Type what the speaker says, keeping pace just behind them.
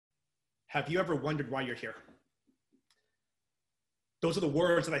Have you ever wondered why you're here? Those are the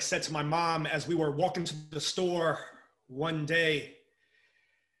words that I said to my mom as we were walking to the store one day. It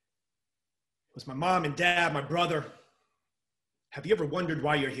was my mom and dad, my brother. Have you ever wondered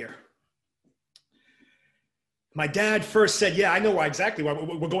why you're here? My dad first said, yeah, I know why exactly why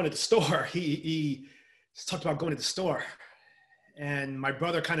we're going to the store. He talked about going to the store. And my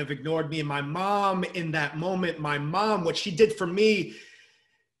brother kind of ignored me. And my mom in that moment, what she did for me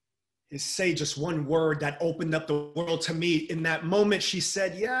is say just one word that opened up the world to me. In that moment, she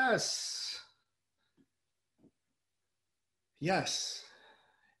said, yes. Yes.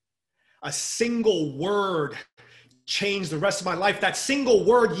 A single word changed the rest of my life. That single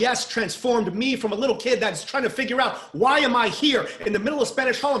word, yes, transformed me from a little kid that's trying to figure out, why am I here in the middle of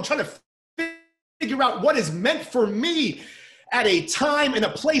Spanish Harlem, trying to figure out what is meant for me at a time and a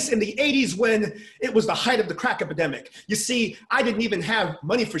place in the 80s when it was the height of the crack epidemic. You see, I didn't even have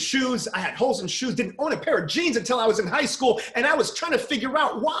money for shoes. I had holes in shoes, didn't own a pair of jeans until I was in high school. And I was trying to figure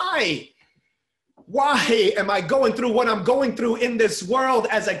out why. Why am I going through what I'm going through in this world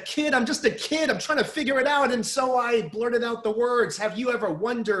as a kid? I'm just a kid. I'm trying to figure it out. And so I blurted out the words, have you ever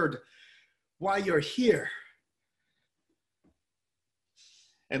wondered why you're here?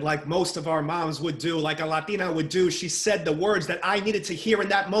 And like most of our moms would do, like a Latina would do, she said the words that I needed to hear in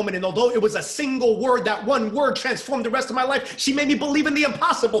that moment. And although it was a single word, that one word transformed the rest of my life. She made me believe in the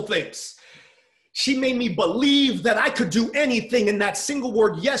impossible things. She made me believe that I could do anything in that single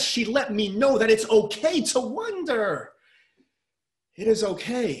word. Yes, she let me know that it's okay to wonder. It is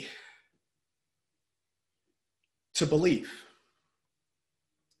okay to believe.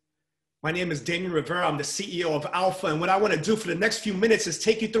 My name is Damian Rivera. I'm the CEO of ALFPA. And what I want to do for the next few minutes is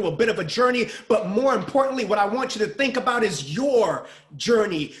take you through a bit of a journey. But more importantly, what I want you to think about is your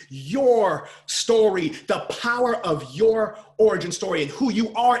journey, your story, the power of your origin story and who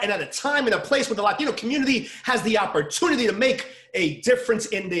you are. And at a time and a place where the Latino community has the opportunity to make a difference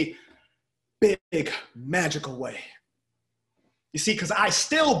in the big, magical way. You see, because I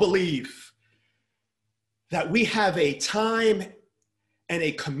still believe that we have a time and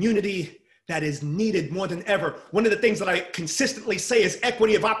a community that is needed more than ever. One of the things that I consistently say is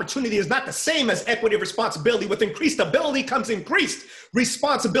equity of opportunity is not the same as equity of responsibility. With increased ability comes increased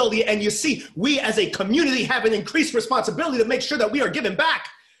responsibility. And you see, we as a community have an increased responsibility to make sure that we are giving back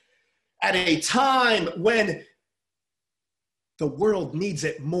at a time when the world needs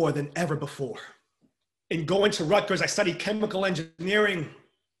it more than ever before. In going to Rutgers, I studied chemical engineering.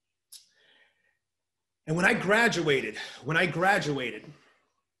 And when I graduated,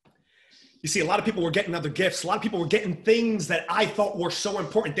 you see, a lot of people were getting other gifts. A lot of people were getting things that I thought were so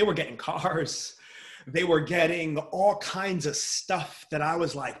important. They were getting cars. They were getting all kinds of stuff that I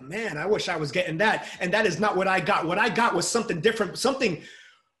was like, man, I wish I was getting that. And that is not what I got. What I got was something different, something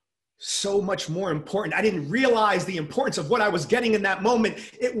so much more important. I didn't realize the importance of what I was getting in that moment.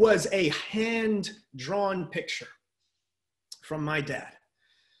 It was a hand-drawn picture from my dad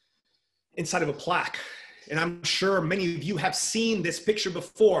inside of a plaque. And I'm sure many of you have seen this picture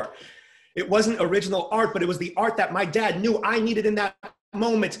before. It wasn't original art, but it was the art that my dad knew I needed in that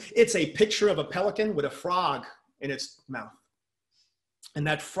moment. It's a picture of a pelican with a frog in its mouth. And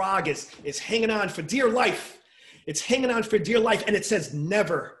that frog is hanging on for dear life. It's hanging on for dear life. And it says,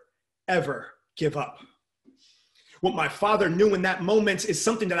 never, ever give up. What my father knew in that moment is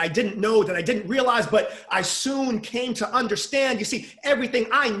something that I didn't know, that I didn't realize, but I soon came to understand. You see, everything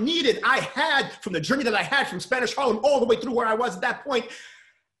I needed, I had from the journey that I had from Spanish Harlem all the way through where I was at that point.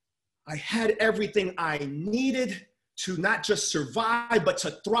 I had everything I needed to not just survive, but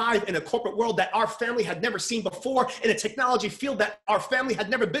to thrive in a corporate world that our family had never seen before, in a technology field that our family had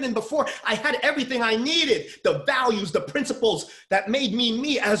never been in before. I had everything I needed, the values, the principles that made me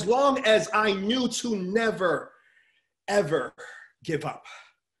me, as long as I knew to never, ever give up.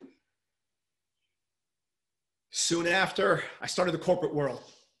 Soon after, I started the corporate world,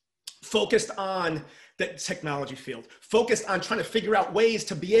 focused on the technology field, focused on trying to figure out ways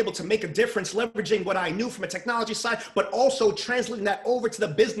to be able to make a difference, leveraging what I knew from a technology side, but also translating that over to the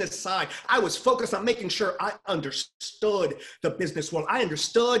business side. I was focused on making sure I understood the business world. I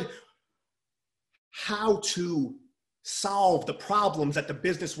understood how to solve the problems that the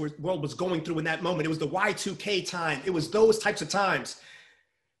business world was going through in that moment. It was the Y2K time. It was those types of times.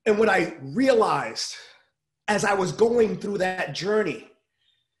 And what I realized as I was going through that journey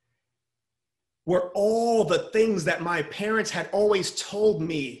were all the things that my parents had always told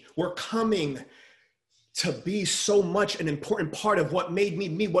me were coming to be so much an important part of what made me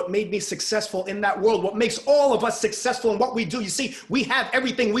me, what made me successful in that world, what makes all of us successful in what we do. You see, we have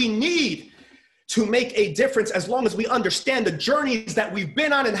everything we need to make a difference as long as we understand the journeys that we've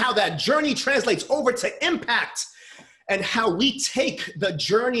been on and how that journey translates over to impact, and how we take the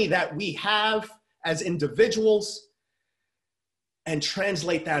journey that we have as individuals and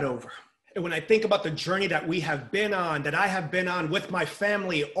translate that over. And when I think about the journey that we have been on, that I have been on with my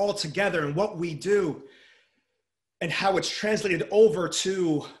family all together, and what we do and how it's translated over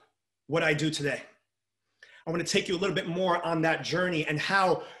to what I do today, I want to take you a little bit more on that journey and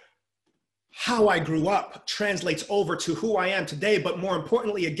how I grew up translates over to who I am today, but more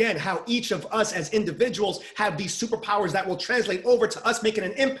importantly, again, how each of us as individuals have these superpowers that will translate over to us making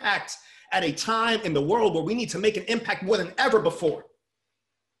an impact at a time in the world where we need to make an impact more than ever before.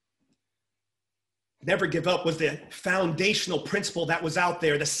 Never give up was the foundational principle that was out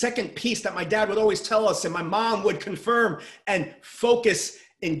there. The second piece that my dad would always tell us and my mom would confirm and focus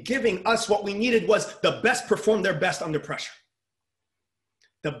in giving us what we needed was the best perform their best under pressure.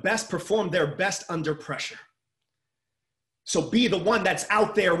 The best perform their best under pressure. So be the one that's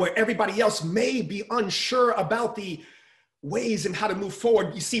out there where everybody else may be unsure about the ways and how to move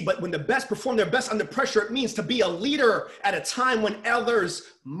forward. You see, but when the best perform their best under pressure, it means to be a leader at a time when others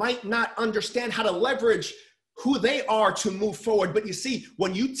might not understand how to leverage who they are to move forward. But you see,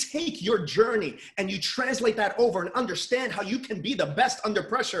 when you take your journey and you translate that over and understand how you can be the best under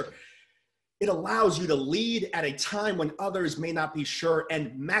pressure, it allows you to lead at a time when others may not be sure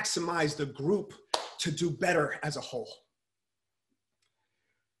and maximize the group to do better as a whole.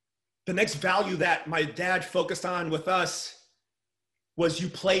 The next value that my dad focused on with us was you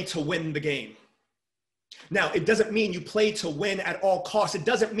play to win the game. Now, it doesn't mean you play to win at all costs. It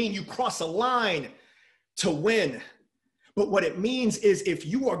doesn't mean you cross a line to win. But what it means is if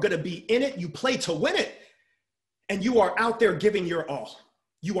you are going to be in it, you play to win it. And you are out there giving your all.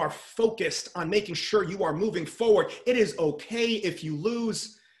 You are focused on making sure you are moving forward. It is okay if you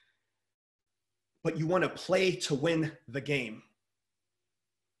lose, but you want to play to win the game.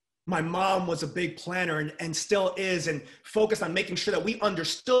 My mom was a big planner and still is, and focused on making sure that we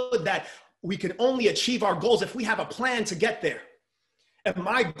understood that we can only achieve our goals if we have a plan to get there. And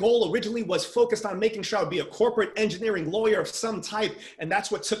my goal originally was focused on making sure I would be a corporate engineering lawyer of some type, and that's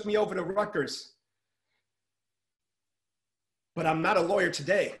what took me over to Rutgers. But I'm not a lawyer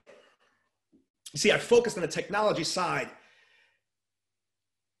today. You see, I focused on the technology side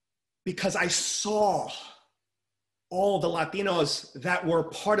because I saw all the Latinos that were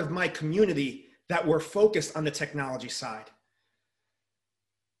part of my community that were focused on the technology side.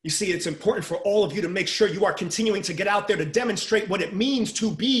 You see, it's important for all of you to make sure you are continuing to get out there to demonstrate what it means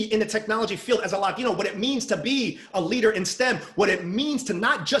to be in the technology field as a Latino, what it means to be a leader in STEM, what it means to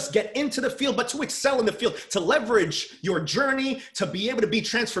not just get into the field, but to excel in the field, to leverage your journey, to be able to be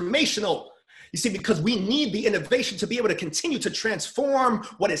transformational. You see, because we need the innovation to be able to continue to transform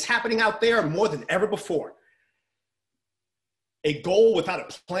what is happening out there more than ever before. A goal without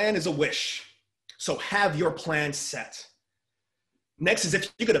a plan is a wish. So have your plan set. Next is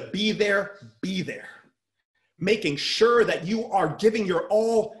if you're going to be there, be there. Making sure that you are giving your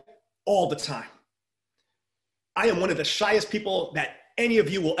all the time. I am one of the shyest people that any of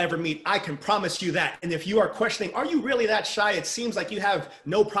you will ever meet. I can promise you that. And if you are questioning, are you really that shy? It seems like you have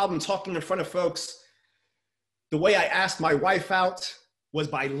no problem talking in front of folks. The way I asked my wife out was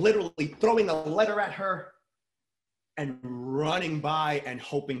by literally throwing a letter at her and running by and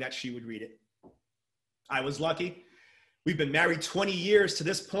hoping that she would read it. I was lucky. We've been married 20 years to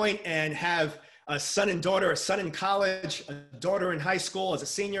this point and have a son and daughter, a son in college, a daughter in high school as a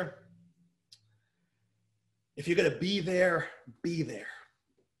senior. If you're going to be there, be there.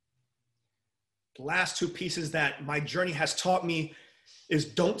 The last two pieces that my journey has taught me is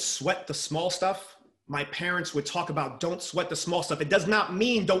don't sweat the small stuff. My parents would talk about don't sweat the small stuff. It does not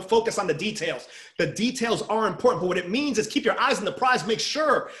mean don't focus on the details. The details are important, but what it means is keep your eyes on the prize. Make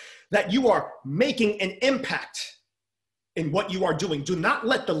sure that you are making an impact in what you are doing. Do not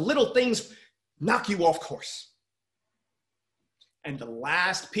let the little things knock you off course. And the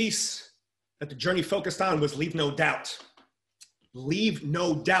last piece that the journey focused on was leave no doubt. Leave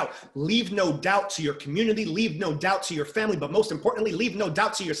no doubt. Leave no doubt to your community. Leave no doubt to your family. But most importantly, leave no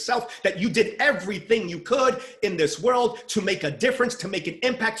doubt to yourself that you did everything you could in this world to make a difference, to make an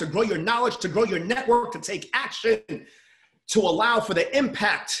impact, to grow your knowledge, to grow your network, to take action, to allow for the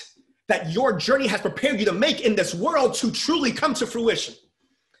impact that your journey has prepared you to make in this world to truly come to fruition.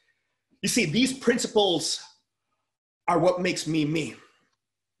 You see, these principles are what makes me me.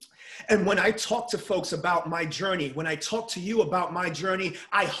 And when I talk to folks about my journey, when I talk to you about my journey,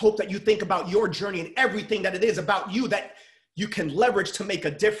 I hope that you think about your journey and everything that it is about you that you can leverage to make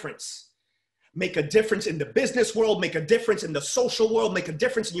a difference. Make a difference in the business world, make a difference in the social world, make a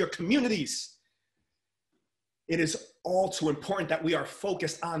difference in your communities. It is all too important that we are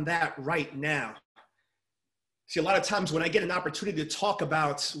focused on that right now. See, a lot of times when I get an opportunity to talk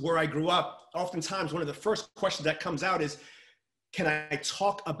about where I grew up, oftentimes one of the first questions that comes out is, can I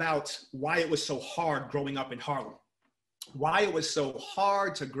talk about why it was so hard growing up in Harlem? Why it was so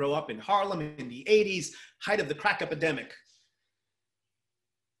hard to grow up in Harlem in the 80s, height of the crack epidemic.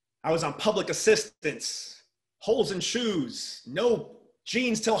 I was on public assistance, holes in shoes, no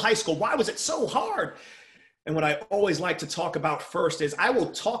jeans till high school. Why was it so hard? And what I always like to talk about first is I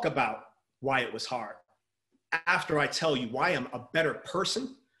will talk about why it was hard after I tell you why I'm a better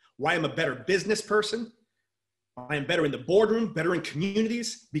person, why I'm a better business person, I am better in the boardroom, better in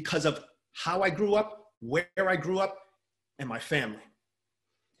communities because of how I grew up, where I grew up, and my family.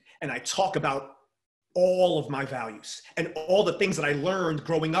 And I talk about all of my values and all the things that I learned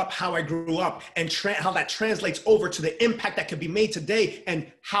growing up, how I grew up, and how that translates over to the impact that can be made today,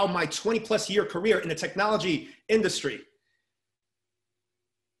 and how my 20+ year career in the technology industry,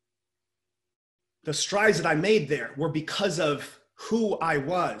 the strides that I made there were because of who I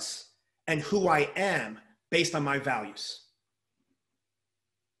was and who I am based on my values.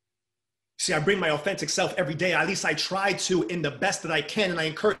 See, I bring my authentic self every day. At least I try to in the best that I can, and I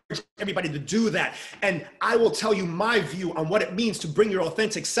encourage everybody to do that. And I will tell you my view on what it means to bring your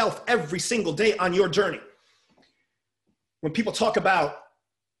authentic self every single day on your journey. When people talk about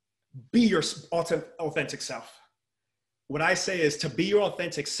be your authentic self, what I say is to be your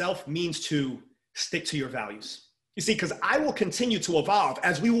authentic self means to stick to your values. You see, because I will continue to evolve,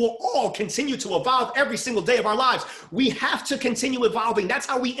 as we will all continue to evolve every single day of our lives. We have to continue evolving. That's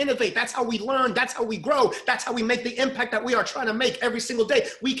how we innovate. That's how we learn. That's how we grow. That's how we make the impact that we are trying to make every single day.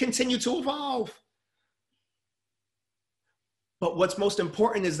 We continue to evolve. But what's most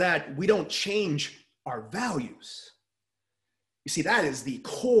important is that we don't change our values. You see, that is the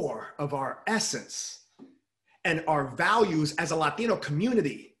core of our essence. And our values as a Latino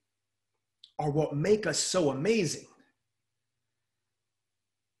community are what make us so amazing.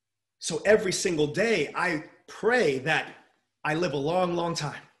 So every single day, I pray that I live a long, long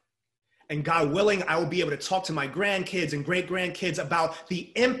time. And God willing, I will be able to talk to my grandkids and great-grandkids about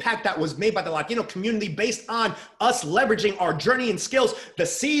the impact that was made by the Latino community based on us leveraging our journey and skills, the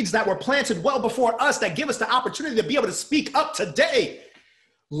seeds that were planted well before us that give us the opportunity to be able to speak up today,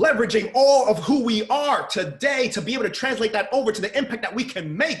 leveraging all of who we are today to be able to translate that over to the impact that we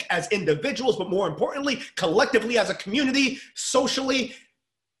can make as individuals, but more importantly, collectively as a community, socially,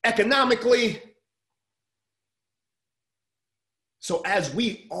 economically. So as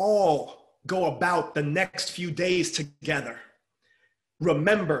we all go about the next few days together,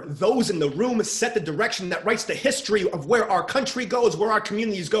 remember, those in the room set the direction that writes the history of where our country goes, where our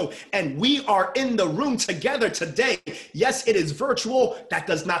communities go. And we are in the room together today. Yes, it is virtual. That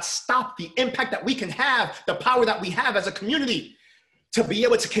does not stop the impact that we can have, the power that we have as a community to be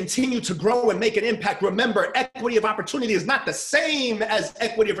able to continue to grow and make an impact. Remember, equity of opportunity is not the same as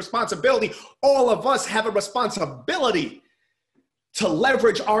equity of responsibility. All of us have a responsibility to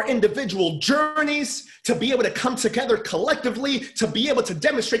leverage our individual journeys, to be able to come together collectively, to be able to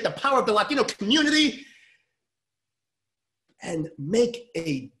demonstrate the power of the Latino community and make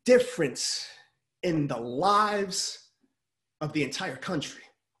a difference in the lives of the entire country.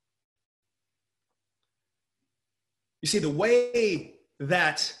 You see, the way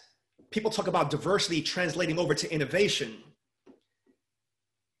that people talk about diversity translating over to innovation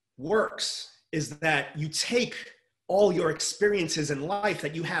works is that you take all your experiences in life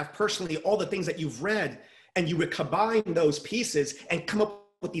that you have personally, all the things that you've read, and you would combine those pieces and come up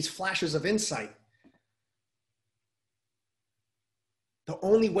with these flashes of insight. The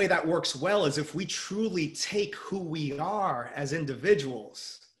only way that works well is if we truly take who we are as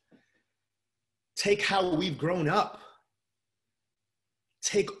individuals, take how we've grown up,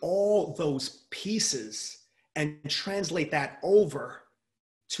 take all those pieces and translate that over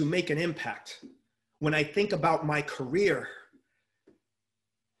to make an impact. When I think about my career,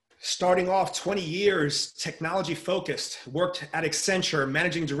 starting off 20 years, technology focused, worked at Accenture,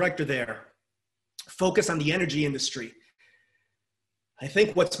 managing director there, focused on the energy industry. I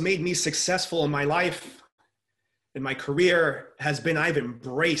think what's made me successful in my life, in my career, has been I've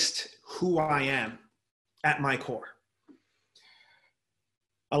embraced who I am at my core.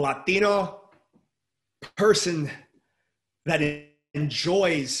 A Latino person that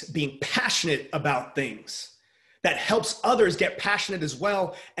enjoys being passionate about things, that helps others get passionate as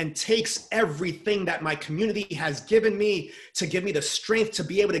well, and takes everything that my community has given me to give me the strength to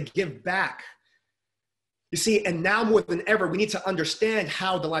be able to give back. You see, and now more than ever, we need to understand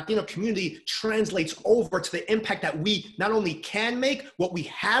how the Latino community translates over to the impact that we not only can make, what we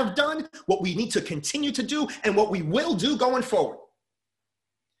have done, what we need to continue to do, and what we will do going forward.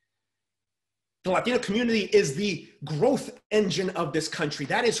 The Latino community is the growth engine of this country.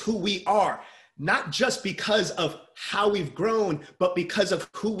 That is who we are, not just because of how we've grown, but because of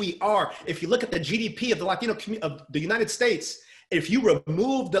who we are. If you look at the GDP of the Latino of the United States, if you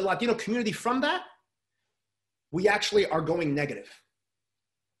remove the Latino community from that, we actually are going negative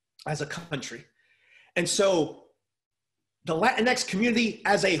as a country. And so the Latinx community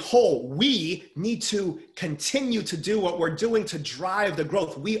as a whole, we need to continue to do what we're doing to drive the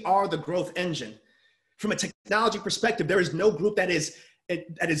growth. We are the growth engine. From a technology perspective, there is no group that is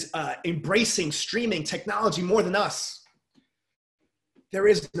embracing streaming technology more than us. There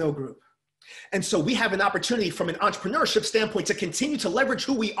is no group. And so we have an opportunity from an entrepreneurship standpoint to continue to leverage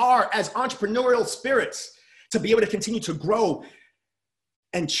who we are as entrepreneurial spirits, to be able to continue to grow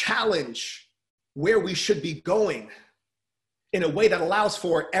and challenge where we should be going in a way that allows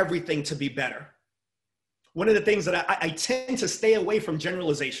for everything to be better. One of the things that I tend to stay away from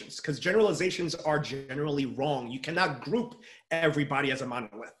generalizations, because generalizations are generally wrong. You cannot group everybody as a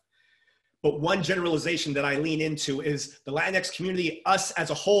monolith. But one generalization that I lean into is the Latinx community, us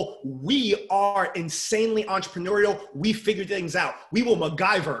as a whole, we are insanely entrepreneurial. We figure things out. We will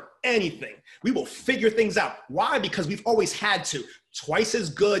MacGyver anything. We will figure things out. Why? Because we've always had to. Twice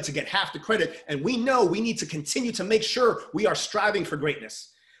as good to get half the credit. And we know we need to continue to make sure we are striving for greatness.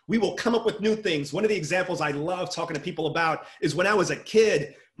 We will come up with new things. One of the examples I love talking to people about is when I was a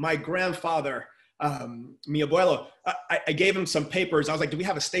kid, my grandfather, mi abuelo, I gave him some papers. I was like, do we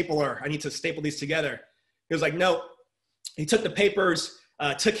have a stapler? I need to staple these together. He was like, no. He took the papers,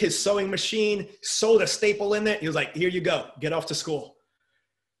 took his sewing machine, sewed a staple in it. He was like, here you go, get off to school.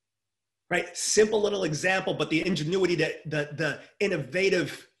 Right? Simple little example, but the ingenuity, the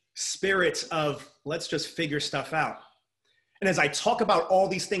innovative spirit of let's just figure stuff out. And as I talk about all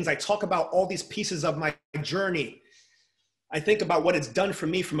these things, I talk about all these pieces of my journey, I think about what it's done for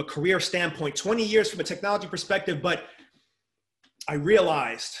me from a career standpoint, 20 years from a technology perspective, but I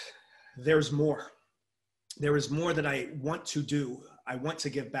realized there's more. There is more that I want to do. I want to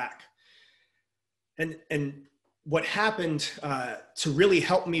give back. And what happened to really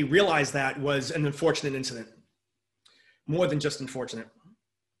help me realize that was an unfortunate incident, more than just unfortunate.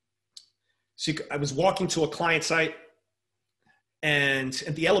 So I was walking to a client site, and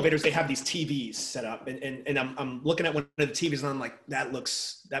at the elevators, they have these TVs set up, and I'm looking at one of the TVs, and I'm like,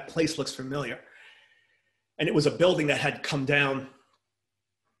 that place looks familiar. And it was a building that had come down.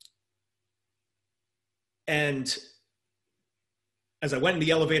 And as I went in the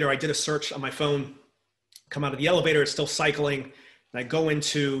elevator, I did a search on my phone, come out of the elevator, it's still cycling, and I go in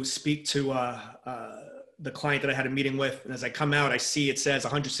to speak to the client that I had a meeting with. And as I come out, I see it says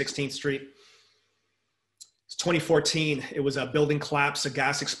 116th Street. It's 2014. It was a building collapse, a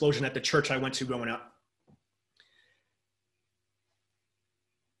gas explosion at the church I went to growing up.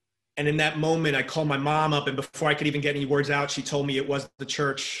 And in that moment, I called my mom up, and before I could even get any words out, she told me it was the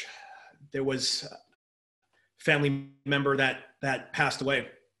church. There was a family member that passed away.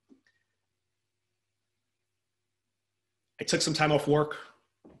 I took some time off work.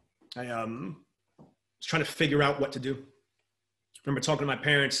 I was trying to figure out what to do. I remember talking to my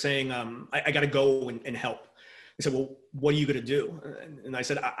parents saying, I got to go and help. They said, well, what are you going to do? And I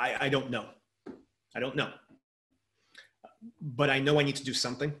said, I don't know. I don't know. But I know I need to do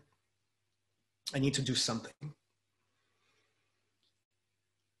something. I need to do something.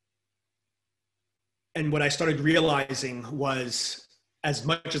 And what I started realizing was, as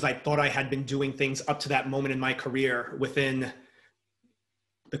much as I thought I had been doing things up to that moment in my career within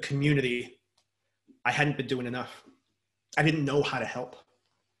the community, I hadn't been doing enough. I didn't know how to help.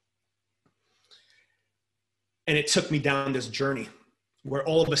 And it took me down this journey where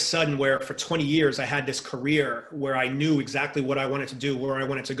all of a sudden, where for 20 years I had this career where I knew exactly what I wanted to do, where I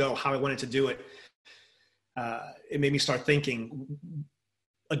wanted to go, how I wanted to do it. It made me start thinking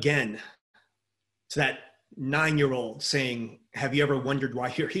again to that 9-year-old saying, have you ever wondered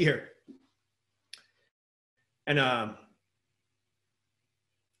why you're here? And I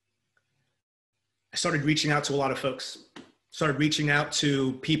started reaching out to a lot of folks, started reaching out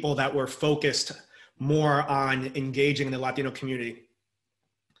to people that were focused more on engaging in the Latino community,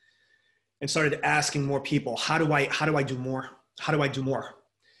 and started asking more people, how do I do more? How do I do more?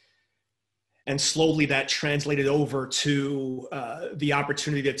 And slowly that translated over to the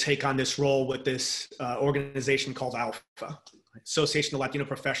opportunity to take on this role with this organization called ALFPA, Association of Latino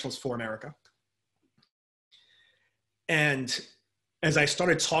Professionals for America. And as I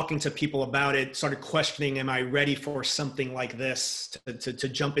started talking to people about it, started questioning, am I ready for something like this, to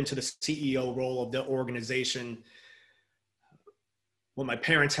jump into the CEO role of the organization? What my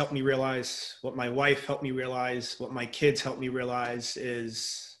parents helped me realize, what my wife helped me realize, what my kids helped me realize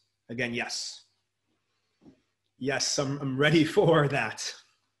is, again, yes. Yes, I'm ready for that.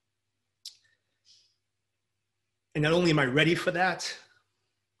 And not only am I ready for that,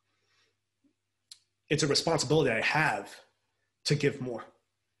 it's a responsibility I have to give more.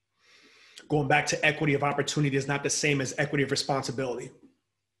 Going back to equity of opportunity is not the same as equity of responsibility.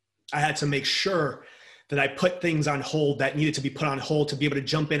 I had to make sure that I put things on hold that needed to be put on hold to be able to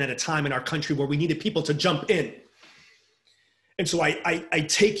jump in at a time in our country where we needed people to jump in. And so I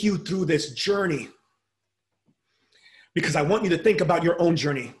take you through this journey because I want you to think about your own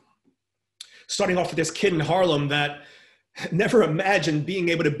journey. Starting off with this kid in Harlem that never imagined being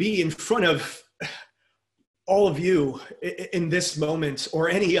able to be in front of all of you in this moment or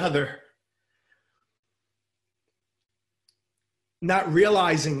any other. Not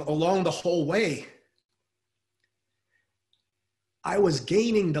realizing along the whole way, I was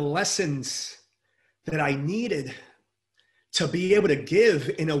gaining the lessons that I needed to be able to give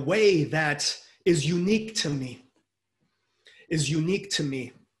in a way that is unique to me,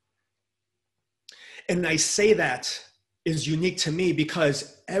 And I say that is unique to me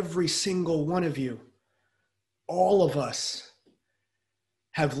because every single one of you, all of us,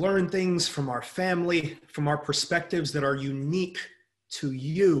 have learned things from our family, from our perspectives that are unique to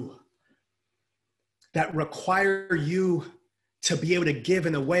you, that require you to be able to give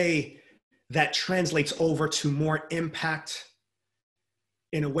in a way that translates over to more impact,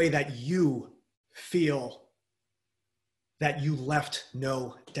 in a way that you feel that you left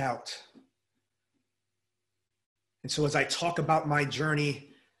no doubt. And so as I talk about my journey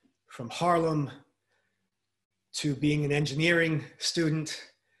from Harlem to being an engineering student,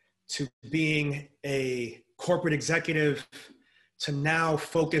 to being a corporate executive, to now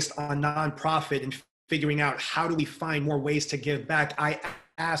focused on nonprofit and figuring out how do we find more ways to give back, I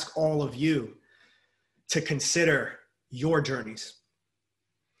ask all of you to consider your journeys,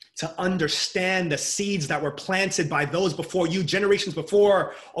 to understand the seeds that were planted by those before you, generations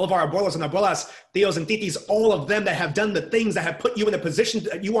before, all of our abuelos and abuelas, tios and titis, all of them that have done the things that have put you in the position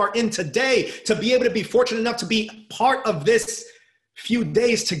that you are in today, to be able to be fortunate enough to be part of this few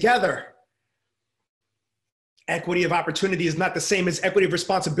days together. Equity of opportunity is not the same as equity of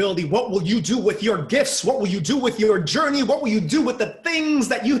responsibility. What will you do with your gifts? What will you do with your journey? What will you do with the things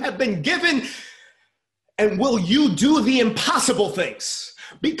that you have been given? And will you do the impossible things?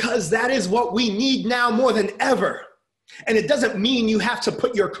 Because that is what we need now more than ever. And it doesn't mean you have to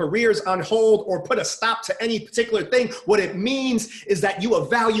put your careers on hold or put a stop to any particular thing. What it means is that you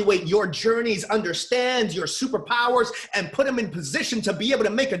evaluate your journeys, understand your superpowers, and put them in position to be able to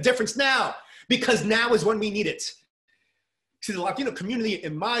make a difference now. Because now is when we need it. See, the Latino community,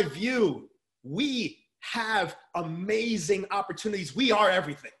 in my view, we have amazing opportunities. We are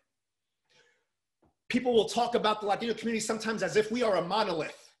everything. People will talk about the Latino community sometimes as if we are a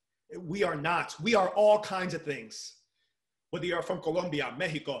monolith. We are not. We are all kinds of things. Whether you're from Colombia,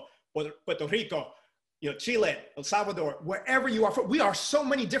 Mexico, Puerto Rico, Chile, El Salvador, wherever you are from, we are so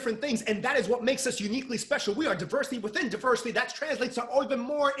many different things. And that is what makes us uniquely special. We are diversity within diversity. That translates to even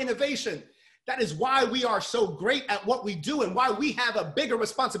more innovation. That is why we are so great at what we do and why we have a bigger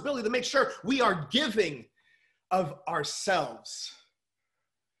responsibility to make sure we are giving of ourselves.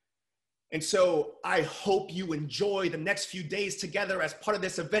 And so I hope you enjoy the next few days together as part of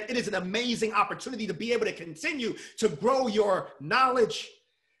this event. It is an amazing opportunity to be able to continue to grow your knowledge,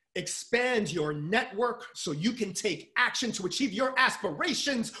 expand your network so you can take action to achieve your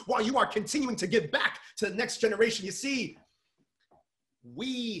aspirations while you are continuing to give back to the next generation. You see,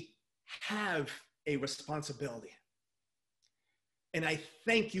 we have a responsibility. And I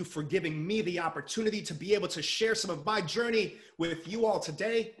thank you for giving me the opportunity to be able to share some of my journey with you all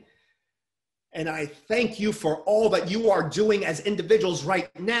today. And I thank you for all that you are doing as individuals right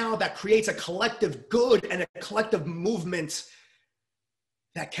now that creates a collective good and a collective movement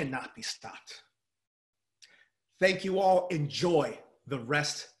that cannot be stopped. Thank you all. Enjoy the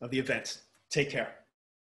rest of the event. Take care.